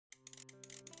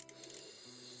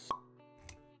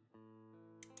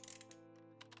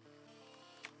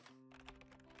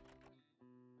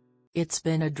It's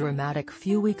been a dramatic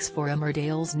few weeks for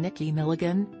Emmerdale's Nicky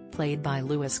Milligan, played by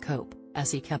Lewis Cope, as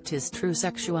he kept his true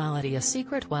sexuality a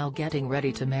secret while getting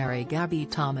ready to marry Gabby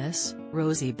Thomas,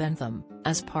 Rosie Bentham,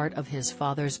 as part of his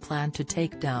father's plan to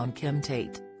take down Kim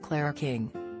Tate, Claire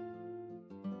King.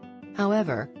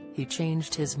 However, he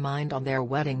changed his mind on their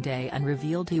wedding day and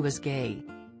revealed he was gay.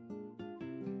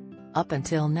 Up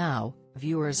until now,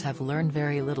 viewers have learned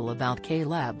very little about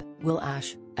Caleb, Will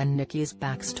Ash, and Nicky's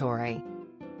backstory.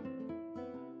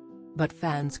 But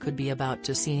fans could be about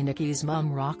to see Nicky's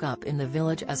mum rock up in the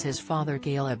village as his father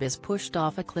Caleb is pushed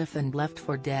off a cliff and left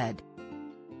for dead.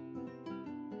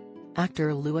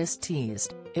 Actor Lewis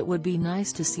teased, "It would be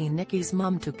nice to see Nicky's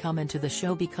mum to come into the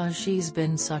show because she's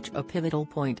been such a pivotal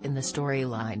point in the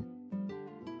storyline.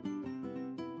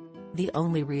 The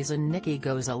only reason Nicky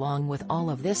goes along with all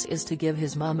of this is to give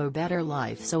his mum a better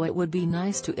life, so it would be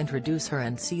nice to introduce her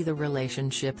and see the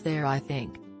relationship there, I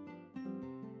think."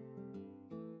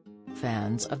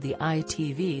 Fans of the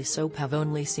ITV soap have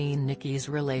only seen Nicky's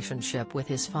relationship with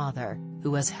his father,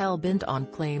 who is hell-bent on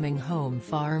claiming Home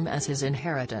Farm as his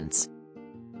inheritance.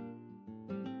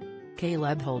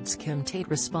 Caleb holds Kim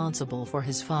Tate responsible for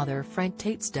his father Frank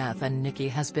Tate's death, and Nicky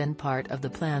has been part of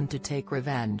the plan to take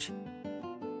revenge.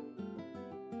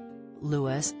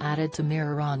 Lewis added to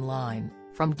Mirror Online,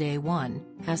 "From day one,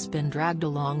 has been dragged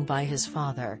along by his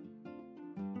father.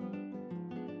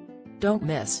 Don't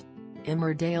miss.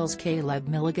 Emmerdale's Caleb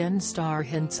Milligan star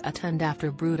hints at end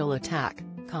after brutal attack,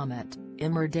 comment,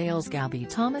 Emmerdale's Gabby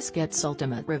Thomas gets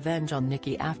ultimate revenge on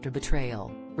Nicky after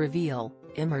betrayal, reveal,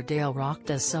 Emmerdale rocked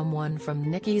as someone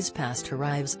from Nicky's past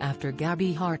arrives after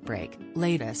Gabby heartbreak,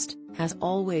 latest, has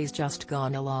always just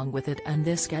gone along with it, and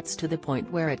this gets to the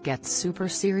point where it gets super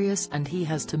serious and he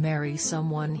has to marry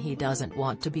someone he doesn't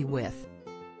want to be with.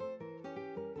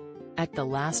 At the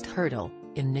last hurdle,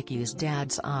 in Nicky's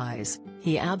dad's eyes,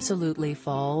 he absolutely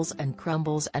falls and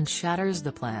crumbles and shatters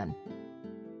the plan.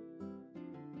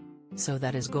 So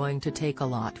that is going to take a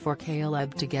lot for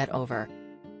Caleb to get over.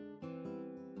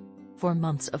 For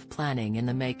months of planning in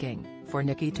the making, for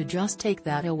Nicky to just take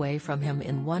that away from him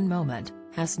in one moment,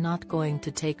 has not going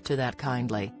to take to that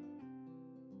kindly.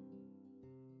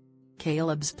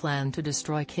 Caleb's plan to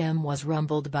destroy Kim was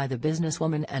rumbled by the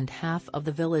businesswoman, and half of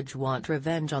the village want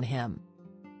revenge on him.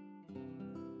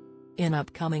 In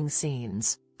upcoming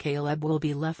scenes, Caleb will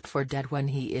be left for dead when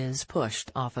he is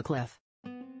pushed off a cliff.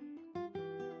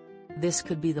 This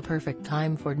could be the perfect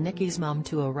time for Nicky's mum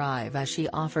to arrive as she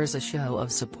offers a show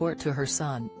of support to her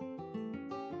son.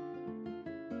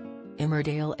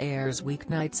 Emmerdale airs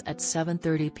weeknights at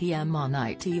 7:30 p.m. on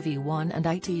ITV1 and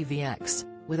ITVX,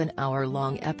 with an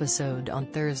hour-long episode on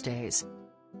Thursdays.